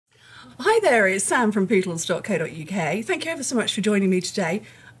Hi there, it's Sam from poodles.co.uk. Thank you ever so much for joining me today.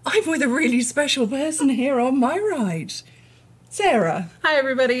 I'm with a really special person here on my right. Sarah. Hi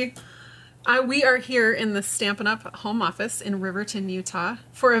everybody. We are here in the Stampin' Up! Home office in Riverton, Utah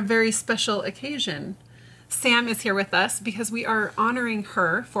for a very special occasion. Sam is here with us because we are honoring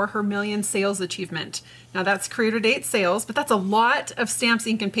her for her million sales achievement. Now that's career to date sales, but that's a lot of stamps,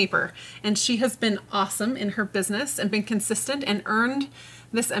 ink, and paper. And she has been awesome in her business and been consistent and earned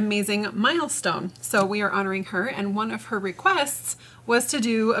this amazing milestone. So we are honoring her, and one of her requests was to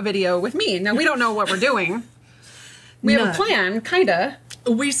do a video with me. Now we don't know what we're doing. We have a plan, kinda.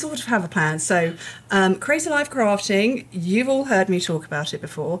 We sort of have a plan. So, Crazy Life Crafting, you've all heard me talk about it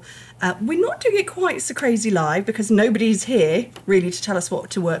before. We're not doing it quite so crazy live because nobody's here really to tell us what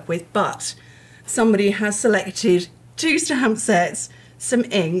to work with, but somebody has selected 2 stamp sets, some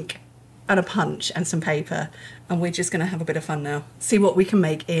ink, and a punch and some paper. And we're just going to have a bit of fun now. See what we can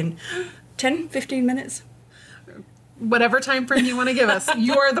make in 10, 15 minutes. Whatever time frame you want to give us.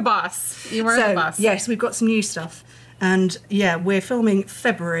 You are the boss. You are the boss. Yes, we've got some new stuff. And yeah, we're filming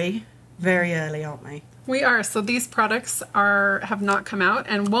February very early, aren't we? We are. So these products have not come out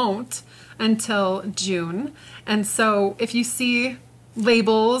and won't until June. And so if you see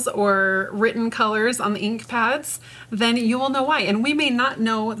labels or written colors on the ink pads, then you will know why. And we may not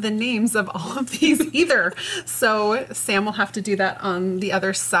know the names of all of these either. So Sam will have to do that on the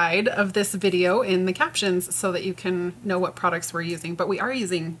other side of this video in the captions so that you can know what products we're using. But we are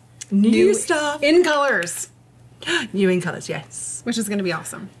using new stuff in colors. New in colours, yes. Which is going to be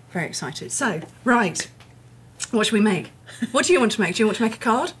awesome. Very excited. So, right, what should we make? What do you want to make? Do you want to make a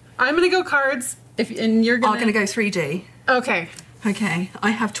card? I'm going to go cards, and you're going to... I'm going to go 3D. Okay. Okay,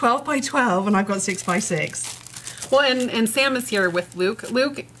 I have 12 by 12 and I've got 6 by 6. Well, and Sam is here with Luke.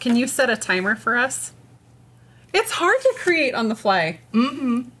 Luke, can you set a timer for us? It's hard to create on the fly.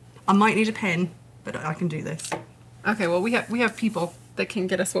 Mm-hmm. I might need a pen, but I can do this. Okay, well, we have people that can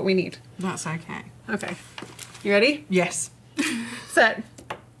get us what we need. That's okay. Okay. You ready? Yes. Set.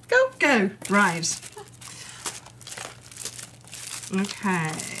 Go. Go. Right.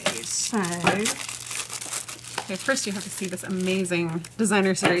 Okay, so... Okay, first you have to see this amazing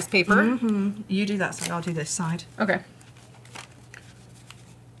designer series paper. Mm-hmm. You do that side, I'll do this side. Okay.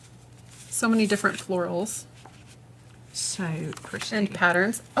 So many different florals. So pretty. And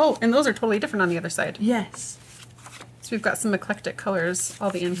patterns. Oh, and those are totally different on the other side. Yes. So we've got some eclectic colors, all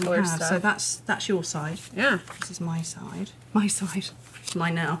the in color stuff. So that's your side. Yeah. This is my side. My side. It's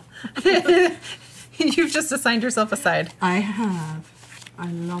mine now. You've just assigned yourself a side. I have. I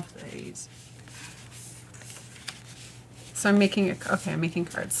love these. So I'm making I'm making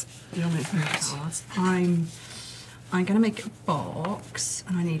cards. You're making cards. I'm going to make a box,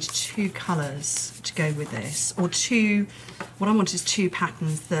 and I need 2 colours to go with this, or 2. What I want is 2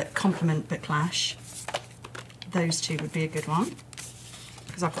 patterns that complement but clash. Those 2 would be a good one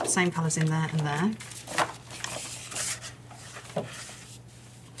because I've got the same colours in there and there.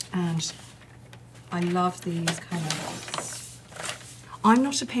 And I love these colours. I'm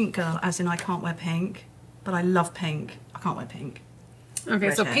not a pink girl, as in I can't wear pink, but I love pink. I can't wear pink. Okay,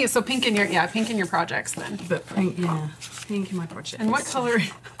 Red so pink in your projects then. But pink, yeah, pink in my project. And what color?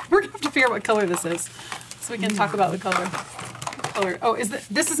 We're gonna have to figure out what color this is, so we can talk about the color. Oh,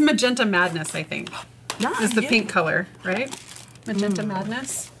 this is Magenta Madness, I think. Is the pink color, right? Magenta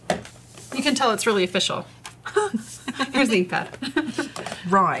Madness. You can tell it's really official. Here's the ink pad.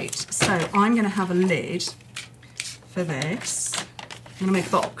 Right, so I'm going to have a lid for this. I'm going to make a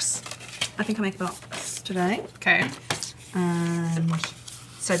box. I think I'll make a box today. Okay. And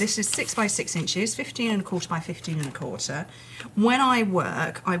so this is 6 by 6 inches, 15 1/4 by 15 1/4. When I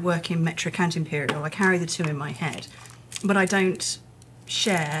work in metric and imperial. I carry the 2 in my head, but I don't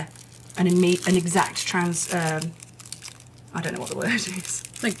share an exact I don't know what the word is.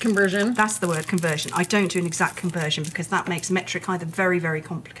 Like conversion? That's the word, conversion. I don't do an exact conversion because that makes metric either very, very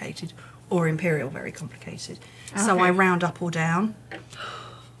complicated or imperial very complicated. Okay. So I round up or down. Okay.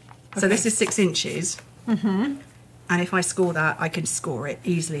 So this is 6 inches. Mm-hmm. And if I score that, I can score it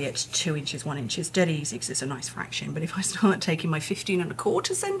easily at 2 inches, 1 inch. It's dead easy because it's a nice fraction. But if I start taking my 15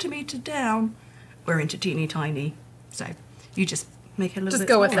 1/4 centimetre down, we're into teeny tiny. So you just make it a little bit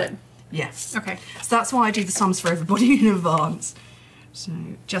smaller. Just go with it. Yes. Okay. So that's why I do the sums for everybody in advance. So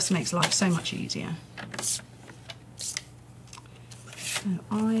it just makes life so much easier. So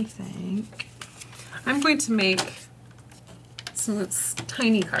I think I'm going to make some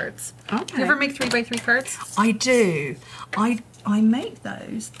tiny cards. Okay. Do you ever make 3 by 3 cards? I do. I make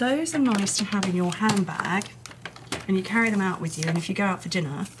those. Those are nice to have in your handbag, and you carry them out with you. And if you go out for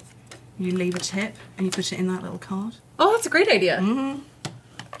dinner, you leave a tip and you put it in that little card. Oh, that's a great idea. Mm-hmm.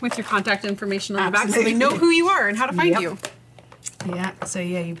 With your contact information on the back so Absolutely. they know who you are and how to find Yep. you. Yeah, so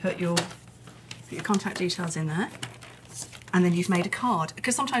yeah, you put your contact details in there, and then you've made a card.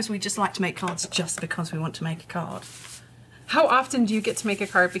 Because sometimes we just like to make cards just because we want to make a card. How often do you get to make a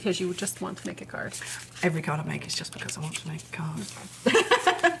card because you just want to make a card? Every card I make is just because I want to make a card.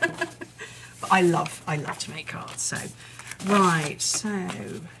 But I love to make cards. So, right, so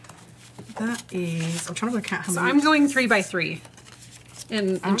that is, I'm trying to work out how So many. I'm going 3 by 3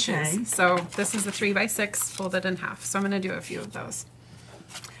 in inches. Okay. So this is a 3 by 6 folded in half. So I'm going to do a few of those.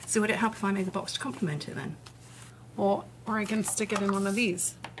 So would it help if I made the box to complement it then? Or I can stick it in one of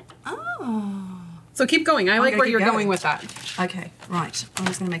these. Oh. So keep going. I like gonna where keep you're going. going with that. Okay, right. I'm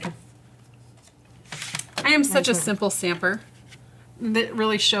just going to make a. I am such a Right. simple stamper that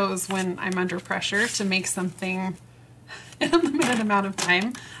really shows when I'm under pressure to make something in a limited amount of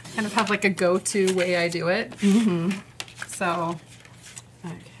time. Kind of have like a go-to way I do it. Mm-hmm. So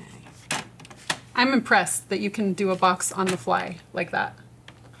Okay. I'm impressed that you can do a box on the fly like that.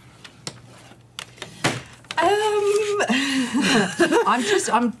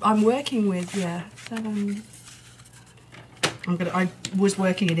 I'm working with, yeah. I was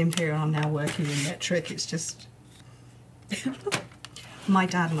working in imperial, I'm now working in metric. It's just, my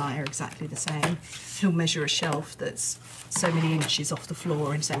dad and I are exactly the same. He'll measure a shelf that's so many inches off the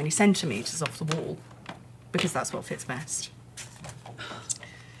floor and so many centimetres off the wall, because that's what fits best.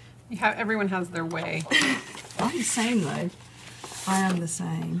 Everyone has their way. I'm the same though. I am the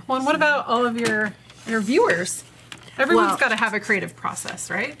same. Well, and what about all of your viewers? Everyone's Well- got to have a creative process,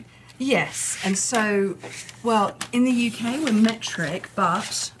 right? Yes, and so, well, in the UK we're metric,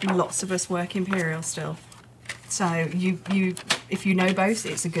 but lots of us work imperial still. So if you know both,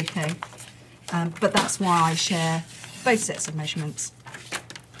 it's a good thing. But that's why I share both sets of measurements.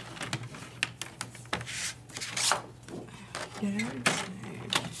 I'm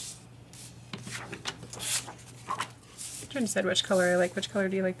trying to decide which color I like. Which color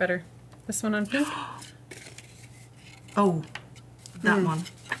do you like better? This one on pink? Oh, that one.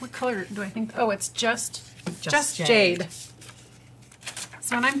 What color do I think? Oh, it's just Jade. jade.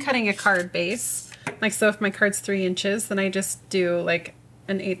 So when I'm cutting a card base, like so if my card's 3 inches, then I just do like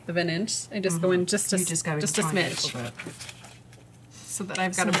 1/8 of an inch. I just go in just a, You just go in just a tiny smidge, little bit. so that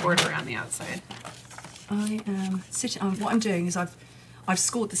I've got a border around the outside. I am sitting. What I'm doing is I've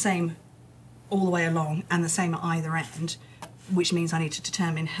scored the same all the way along and the same at either end, which means I need to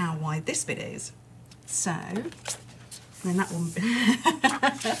determine how wide this bit is. So then that will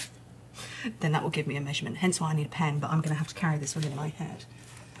then that will give me a measurement. Hence why I need a pen. But I'm going to have to carry this one in my head.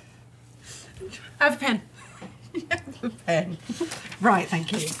 I have a pen. A pen. Right.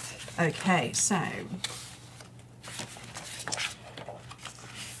 Thank you. Okay. So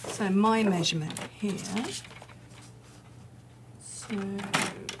my measurement here. So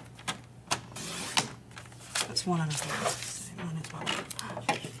that's 1.5. So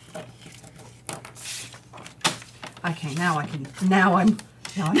 1.5. Okay, now I can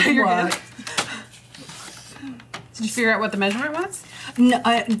You're work. good. Did you figure out what the measurement was? No,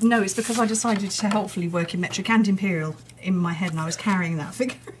 it's because I decided to helpfully work in metric and imperial in my head, and I was carrying that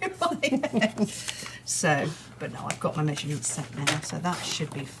figure in my head. So, but no, I've got my measurements set now, so that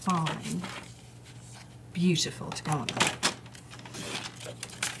should be fine. Beautiful to go on there.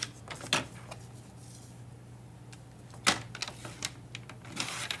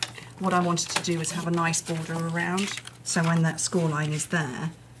 What I wanted to do was have a nice border around, so when that score line is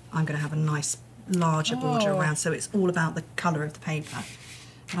there, I'm going to have a nice larger border around, so it's all about the colour of the paper.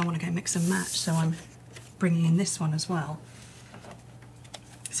 And I want to go mix and match, so I'm bringing in this one as well.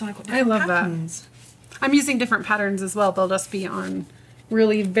 So I've got different love that. patterns. I'm using different patterns as well. They'll just be on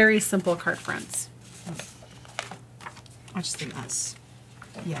really very simple card fronts. I just think that's,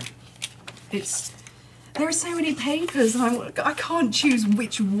 yeah. There are so many papers, I can't choose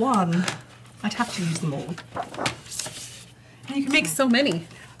which one. I'd have to use them all. And you can make so many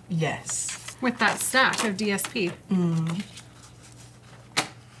Yes. with that stack of DSP. Mm.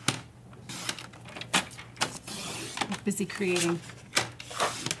 I'm busy creating.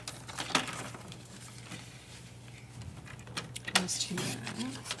 Those two there.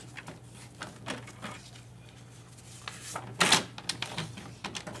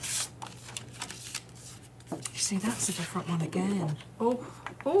 See, that's a different one again. Oh,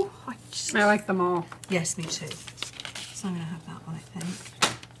 I like them all. yes, me too. So I'm going to have that one, I think.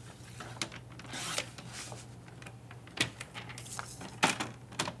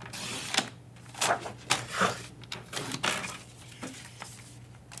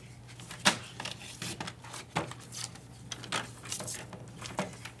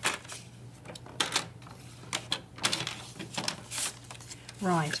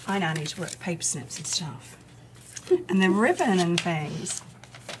 Right, I now need to work paper snips and stuff. And then ribbon and things.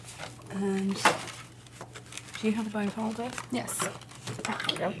 And do you have a bone folder? Yes. There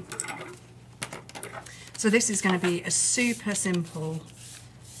we go. So this is going to be a super simple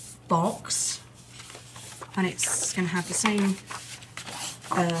box, and it's going to have the same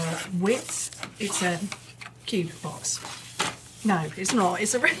width. It's a cube box. No, it's not.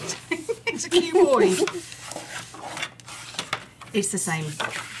 It's a rectangle. It's a cuboid. It's the same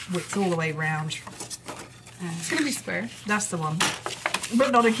width all the way round. It's going to be square. That's the one,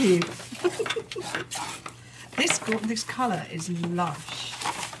 but not a cube. This colour is lush,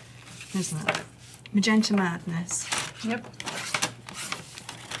 isn't it? Magenta Madness. Yep.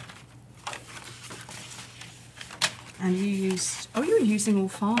 And you used, oh, you were using all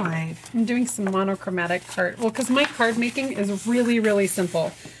 5. I'm doing some monochromatic card. Well, because my card making is really, really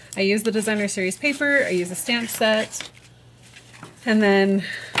simple. I use the designer series paper, I use a stamp set, and then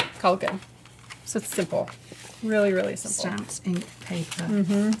call it good. So it's simple. Really, really simple. Stamps, ink, paper,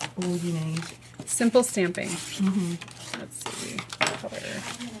 all you need. Simple stamping. Let's see. Color.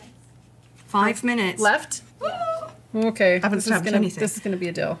 5 minutes. Left? Okay. I haven't stamped anything. This is going to be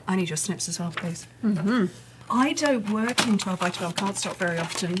a deal. I need your snips as well, please. I don't work in 12 by 12 cardstock very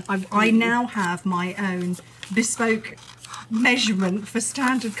often. I now have my own bespoke measurement for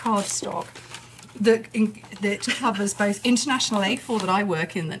standard cardstock that covers both international A4 that I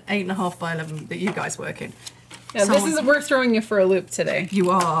work in and 8.5 by 11 that you guys work in. Yeah, we're throwing you for a loop today.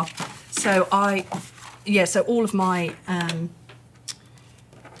 You are. So so all of my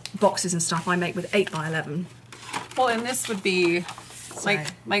boxes and stuff I make with 8 by 11. Well, and this would be like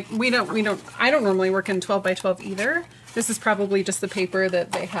I don't normally work in 12 by 12 either. This is probably just the paper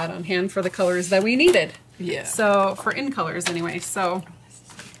that they had on hand for the colors that we needed. Yeah. So for in colors anyway. So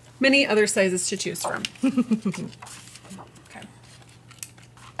many other sizes to choose from. Okay.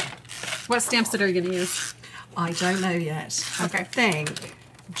 What stamp set are you going to use? I don't know yet. Okay. I think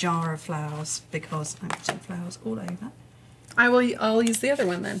jar of flowers because I'm putting flowers all over. I'll use the other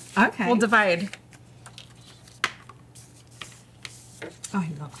one then. Okay. We'll divide. Oh, I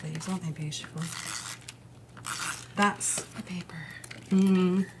love these, aren't they beautiful? That's The paper.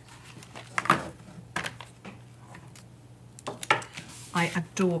 I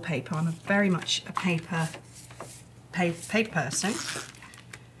adore paper. I'm very much a paper person.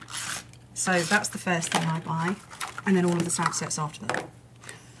 So that's the first thing I buy, and then all of the stamp sets after that.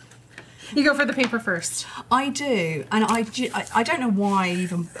 You go for the paper first. I do, and I don't know why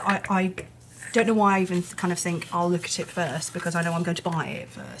I don't know why I even kind of think I'll look at it first because I know I'm going to buy it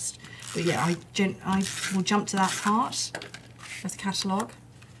first. But yeah, I will jump to that part of the catalogue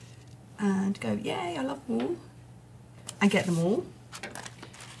and go, yay, I love them all, and get them all,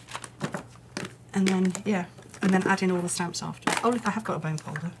 and then add in all the stamps after. Oh look, I have got a bone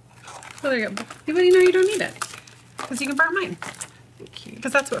folder. Oh, there you go. But you know you don't need it because you can borrow mine. Thank you.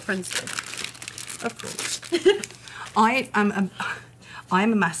 Because that's what friends do. Of course. I am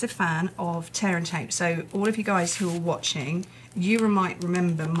a massive fan of tear and tape. So all of you guys who are watching, you might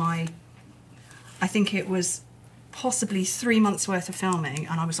remember I think it was possibly 3 months worth of filming,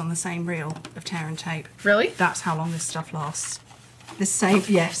 and I was on the same reel of tear and tape. Really? That's how long this stuff lasts. The same,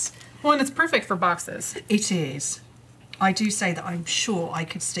 yes. Well, and it's perfect for boxes. It is. I do say that I'm sure I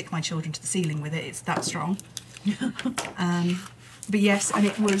could stick my children to the ceiling with it. It's that strong. But yes, and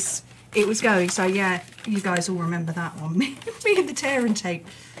it was going. So yeah, you guys all remember that one. Me and the tear and tape.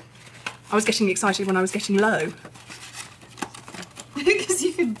 I was getting excited when I was getting low. Because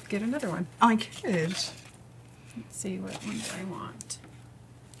you could get another one. I could. Let's see what one do I want.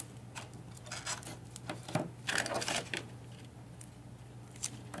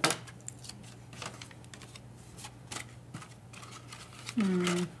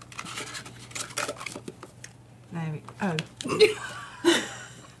 There we go. Oh.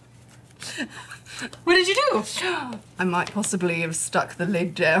 What did you do? I might possibly have stuck the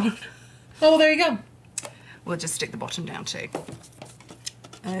lid down. Oh, well, there you go. We'll just stick the bottom down too.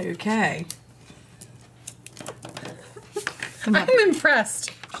 Okay. I'm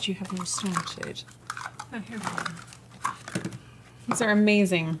impressed. Did you have them started? Oh, here we go. These are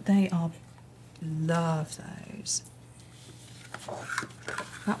amazing. They are. Love those.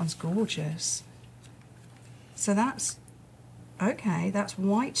 That one's gorgeous. So that's okay. That's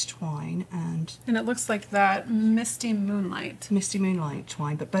white twine and it looks like that misty moonlight. misty moonlight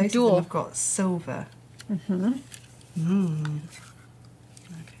twine, but both Dual. of them have got silver. Okay.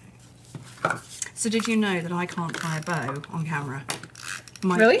 So did you know that I can't tie a bow on camera?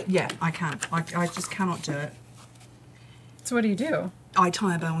 Really? Yeah, I can't. I just cannot do it. So what do you do? I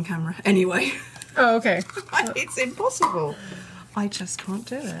tie a bow on camera anyway. Oh, okay. It's impossible. I just can't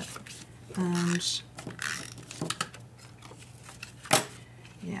do it. And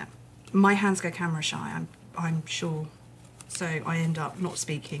yeah, my hands go camera shy, I'm sure. So I end up not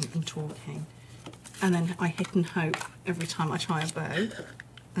speaking and talking. And then I hit and hope every time I try a bow.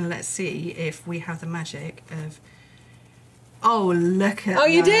 And let's see if we have the magic of... Oh, look at that. Oh,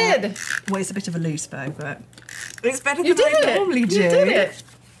 you did! Well, it's a bit of a loose bow, but it's better You than did I it! normally do. You did it!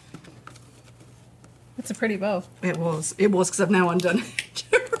 It's a pretty bow. It was because I've now undone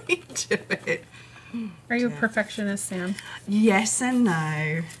to redo it. Are you a perfectionist, Sam? Yes and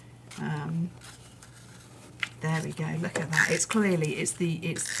no. There we go. Look at that. It's clearly it's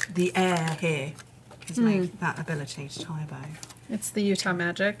the air here has made that ability to tie a bow. It's the Utah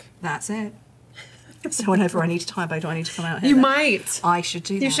magic. That's it. So whenever I need to tie a bow, do I need to come out here? You might. I should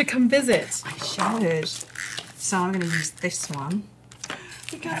do that. You should come visit. I should. So I'm going to use this one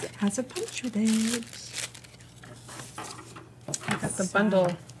because it has a punch with it. Got the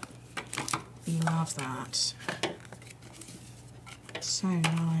bundle. Love that. So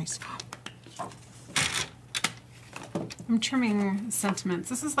nice. I'm trimming sentiments.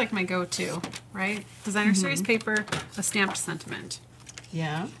 This is like my go-to, right? Designer series paper, a stamped sentiment.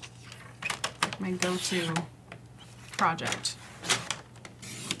 Yeah. My go-to project.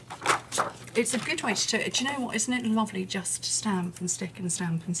 It's a good way to do it. Do you know what? Isn't it lovely just to stamp and stick and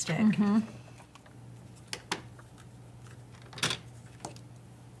stamp and stick?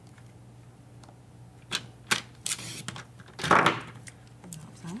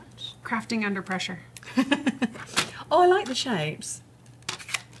 Crafting under pressure. Oh, I like the shapes.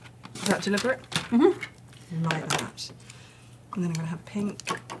 Is that deliberate? Like that. And then I'm going to have pink.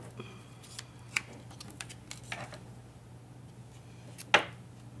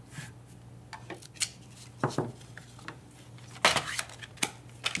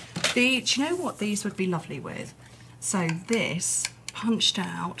 Do you know what these would be lovely with? So this punched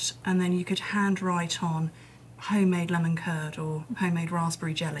out, and then you could hand write on homemade lemon curd or homemade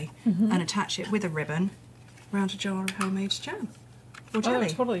raspberry jelly and attach it with a ribbon around a jar of homemade jam or Oh, jelly. that would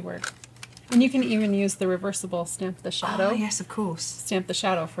totally work. And you can even use the reversible stamp the shadow. Oh, yes, of course. Stamp the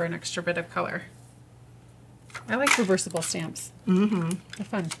shadow for an extra bit of color. I like reversible stamps. They're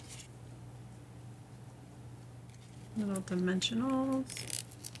fun. Little dimensionals.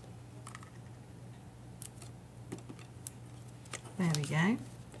 There we go. I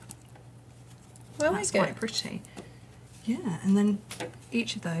That's like quite it. pretty. Yeah, and then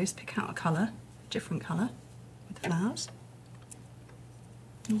each of those pick out a colour, different colour, with the flowers.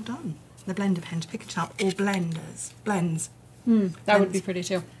 All done. The blender pen to pick it up, or blends That would be pretty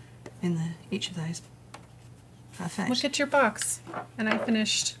too. in each of those. Perfect. Look at your box. And I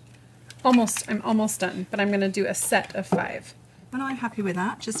finished I'm almost done, but I'm going to do a set of 5. And I'm happy with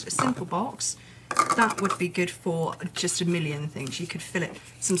that. Just a simple box. That would be good for just a million things. You could fill it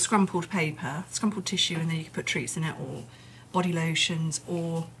some scrumpled paper, scrumpled tissue, and then you could put treats in it, or body lotions,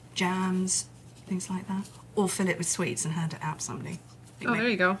 or jams, things like that. Or fill it with sweets and hand it out to somebody. Oh, there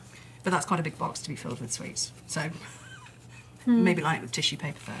you go. But that's quite a big box to be filled with sweets. So maybe line it with tissue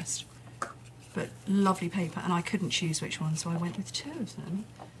paper first. But lovely paper, and I couldn't choose which one, so I went with 2 of them,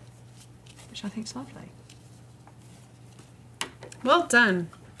 which I think is lovely. Well done.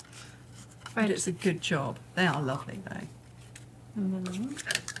 But it's a good job. They are lovely though. And then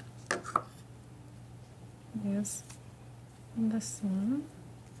there's this one.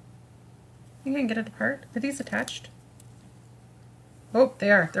 You can get it apart. Are these attached? Oh, they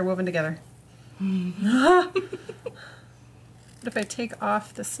are. They're woven together. But if I take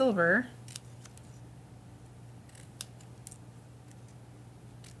off the silver,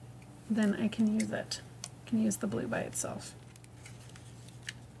 then I can use it. I can use the blue by itself.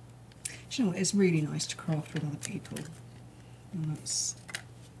 Do you know what? It's really nice to craft with other people. And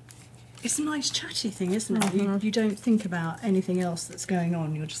it's a nice chatty thing, isn't it? You don't think about anything else that's going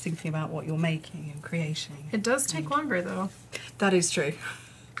on. You're just thinking about what you're making and creating. It does take longer though, That is true.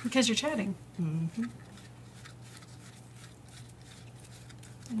 because you're chatting. And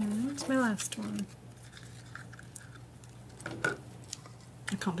that's my last one.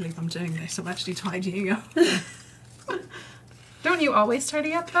 I can't believe I'm doing this. I'm actually tidying up. Don't you always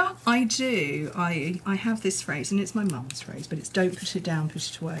tidy up though? I do. I have this phrase, and it's my mum's phrase, but it's don't put it down, put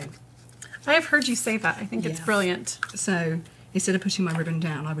it away. I have heard you say that. I think it's Yeah. brilliant. So instead of putting my ribbon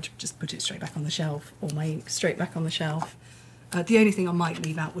down, I would just put it straight back on the shelf, or my ink straight back on the shelf. The only thing I might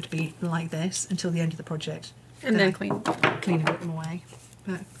leave out would be like this until the end of the project. And then I clean. clean and put them away.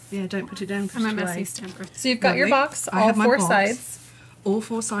 But yeah, don't put it down, put I'm a it messy away. stamper. So you've got your Lovely. box, I all have my 4 box. sides. All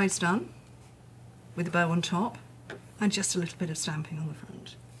 4 sides done, with a bow on top, and just a little bit of stamping on the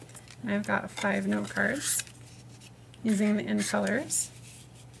front. I've got 5 note cards. using the in colors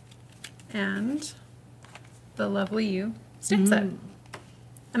and the Lovely You stamp set.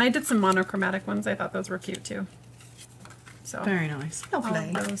 And I did some monochromatic ones. I thought those were cute too. So Very nice. all Lovely.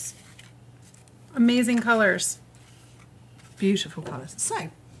 of those amazing colors. Beautiful colours. So,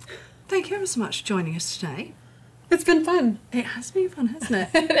 thank you ever so much for joining us today. It's been fun. It has been fun, hasn't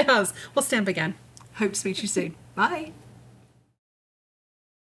it? It has. We'll stamp again. Hope to speak to you soon. Bye.